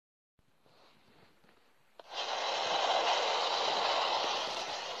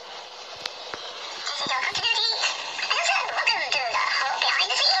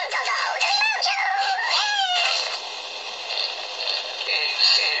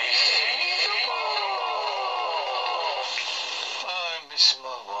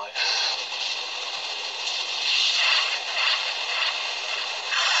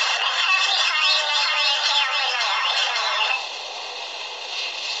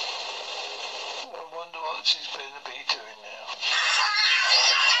What's he going to be doing now?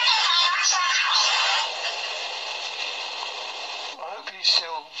 I hope he's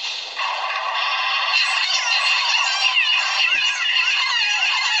still...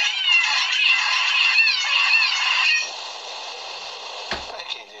 Thank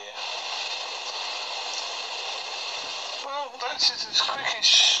you, dear. Well, that's as quick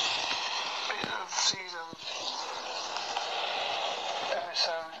as...